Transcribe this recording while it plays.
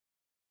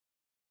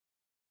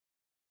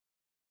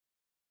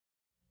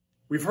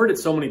We've heard it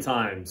so many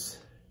times.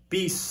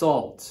 Be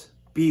salt,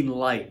 be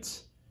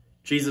light.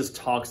 Jesus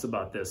talks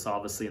about this,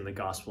 obviously, in the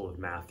Gospel of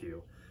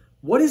Matthew.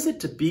 What is it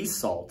to be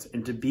salt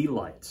and to be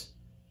light?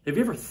 Have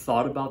you ever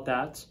thought about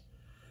that?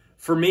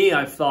 For me,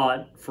 I've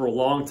thought for a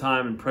long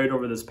time and prayed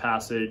over this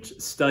passage,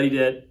 studied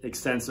it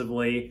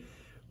extensively.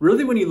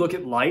 Really, when you look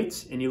at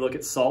light and you look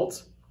at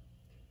salt,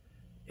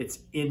 it's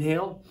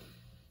inhale,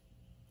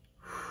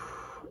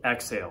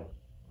 exhale.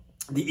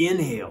 The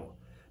inhale,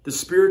 the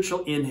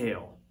spiritual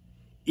inhale,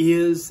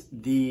 is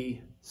the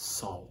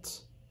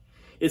salt.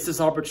 It's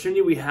this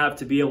opportunity we have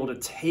to be able to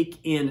take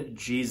in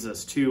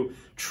Jesus, to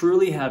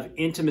truly have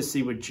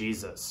intimacy with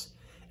Jesus.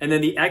 And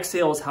then the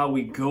exhale is how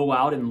we go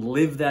out and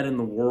live that in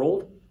the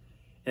world.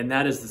 And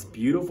that is this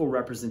beautiful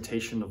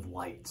representation of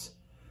light.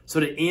 So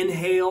to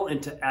inhale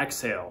and to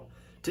exhale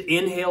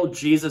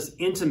Jesus'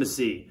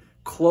 intimacy,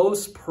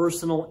 close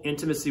personal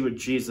intimacy with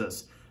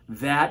Jesus,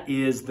 that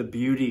is the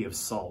beauty of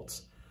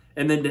salt.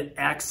 And then to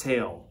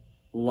exhale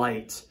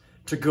light,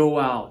 to go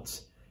out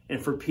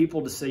and for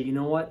people to say, you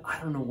know what? I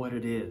don't know what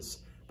it is,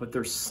 but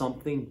there's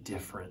something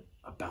different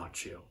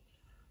about you.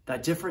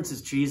 That difference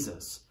is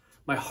Jesus.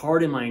 My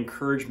heart and my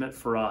encouragement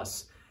for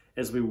us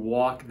as we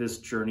walk this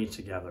journey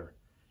together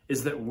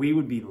is that we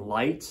would be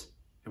light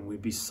and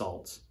we'd be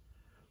salt.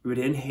 We would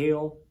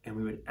inhale and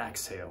we would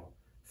exhale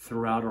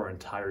throughout our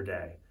entire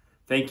day.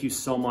 Thank you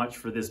so much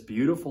for this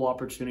beautiful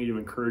opportunity to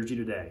encourage you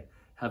today.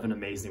 Have an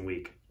amazing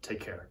week. Take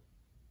care.